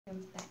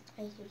welcome back to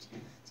my YouTube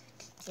channel.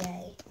 So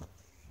today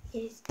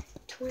is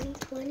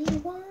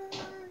 2021.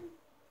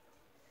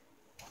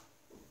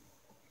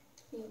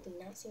 You'll be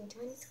not seeing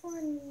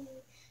 2020.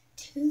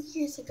 2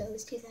 years ago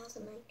was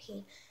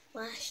 2019.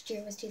 Last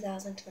year was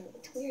 2020.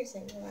 2 years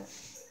in a row.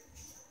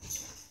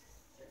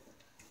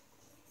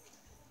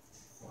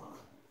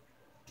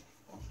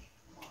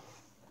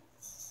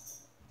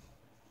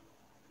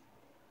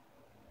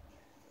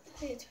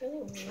 Hey, it's really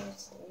weird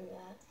seeing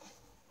that.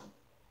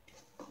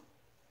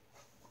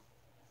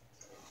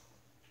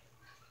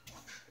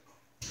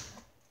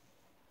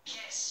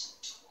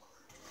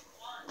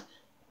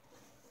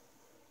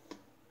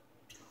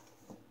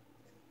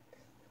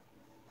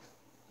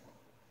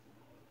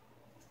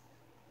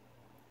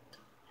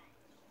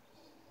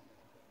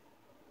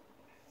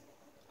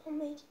 I'll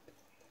make it.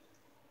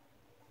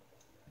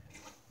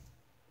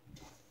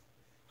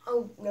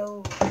 Oh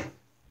no.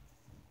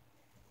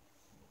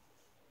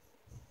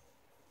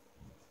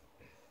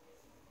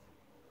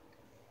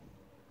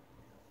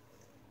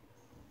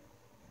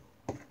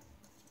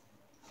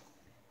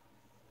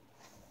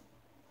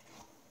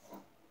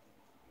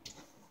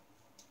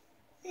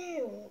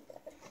 There we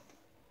go.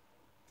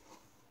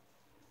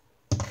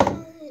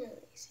 Finally,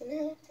 so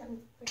now it's time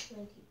to brush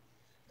my teeth.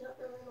 I don't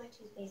know where my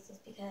toothpaste is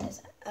because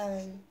I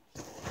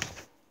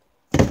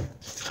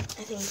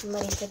think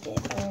somebody took it.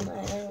 I don't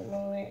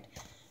know where it.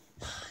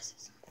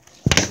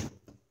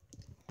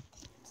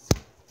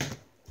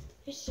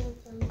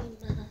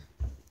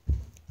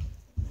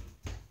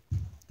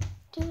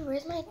 Dude,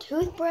 where's my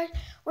toothbrush?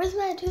 Where's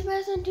my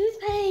toothbrush and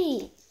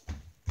toothpaste?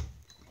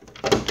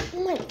 Oh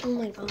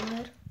my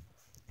god.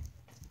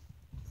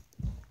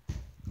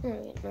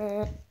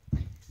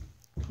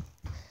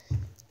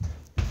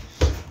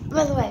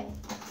 By the way,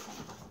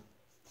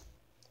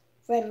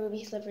 red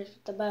ruby slippers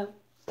with the bow.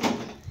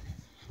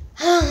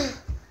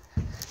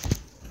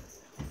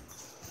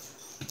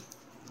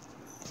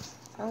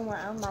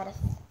 I'm about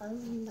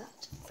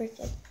to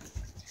freaking.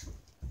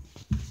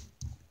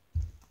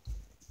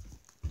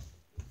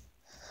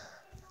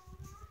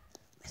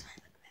 Where's my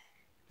book bag?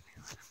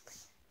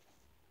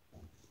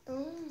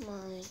 Oh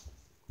my.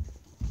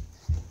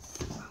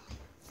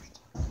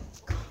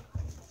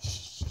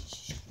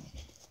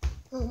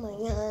 Oh my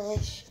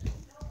gosh.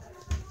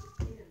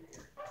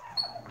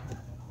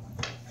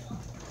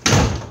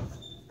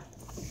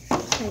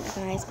 Alright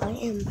guys, I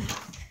am back.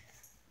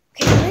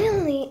 Okay,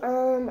 finally,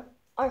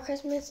 our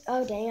Christmas,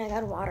 oh dang, I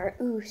got water.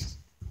 Ooh.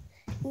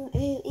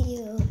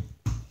 Ew.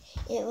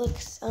 It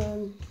looks,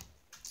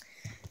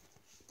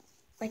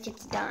 like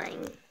it's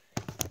dying.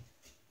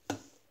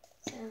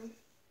 So,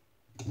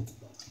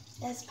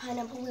 that's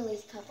Pineapple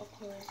Willie's cup, of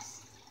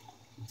course.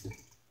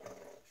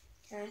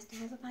 It has to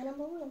have a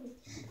Pineapple Willie.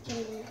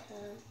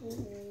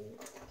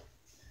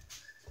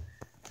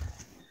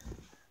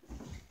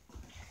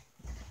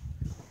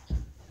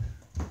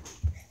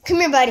 Come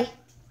here, buddy.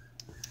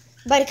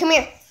 Buddy, come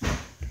here.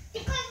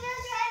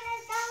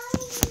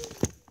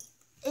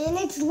 And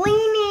it's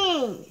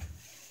leaning.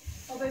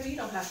 Oh, baby, you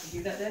don't have to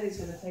do that. Daddy's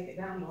going to take it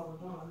down while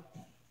we're gone.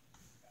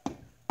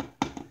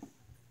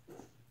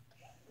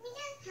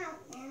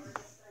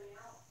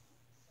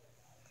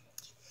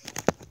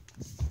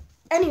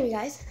 Anyway,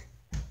 guys.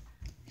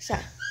 So,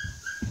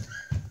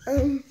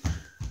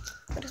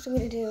 what else are we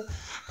going to do?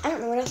 I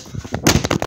don't know what else.